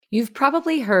You've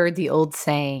probably heard the old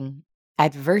saying,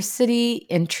 adversity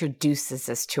introduces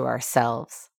us to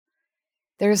ourselves.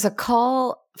 There's a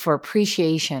call for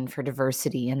appreciation for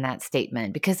diversity in that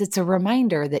statement because it's a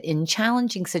reminder that in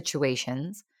challenging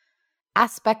situations,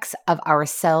 aspects of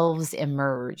ourselves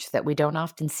emerge that we don't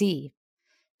often see.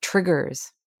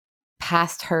 Triggers,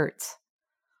 past hurts,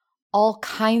 all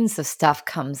kinds of stuff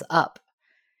comes up.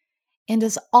 And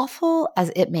as awful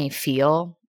as it may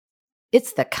feel,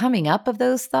 it's the coming up of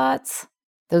those thoughts,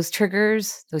 those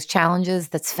triggers, those challenges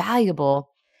that's valuable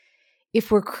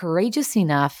if we're courageous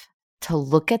enough to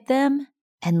look at them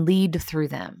and lead through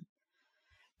them.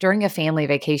 During a family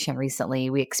vacation recently,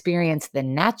 we experienced the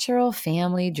natural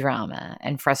family drama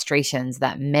and frustrations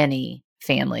that many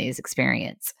families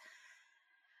experience.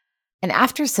 And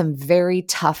after some very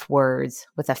tough words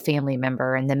with a family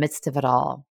member in the midst of it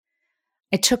all,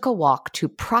 I took a walk to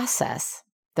process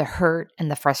the hurt and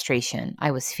the frustration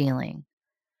I was feeling.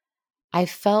 I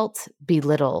felt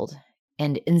belittled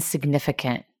and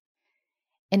insignificant.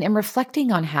 And in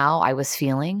reflecting on how I was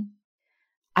feeling,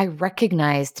 I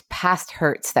recognized past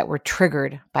hurts that were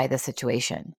triggered by the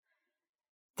situation.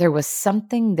 There was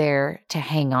something there to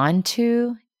hang on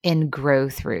to and grow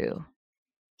through,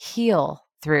 heal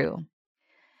through.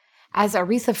 As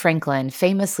Aretha Franklin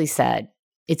famously said,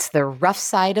 it's the rough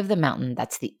side of the mountain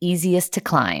that's the easiest to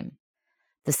climb.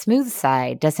 The smooth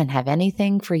side doesn't have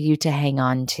anything for you to hang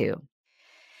on to.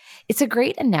 It's a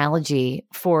great analogy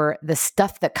for the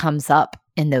stuff that comes up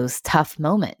in those tough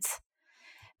moments.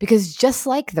 Because just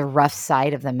like the rough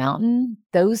side of the mountain,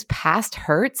 those past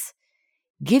hurts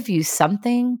give you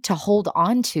something to hold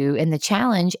on to in the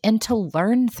challenge and to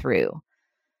learn through.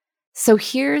 So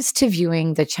here's to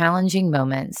viewing the challenging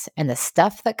moments and the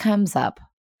stuff that comes up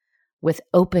with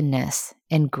openness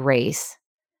and grace.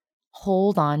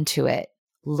 Hold on to it,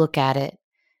 look at it,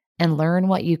 and learn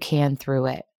what you can through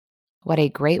it. What a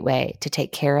great way to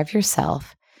take care of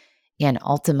yourself and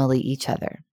ultimately each other.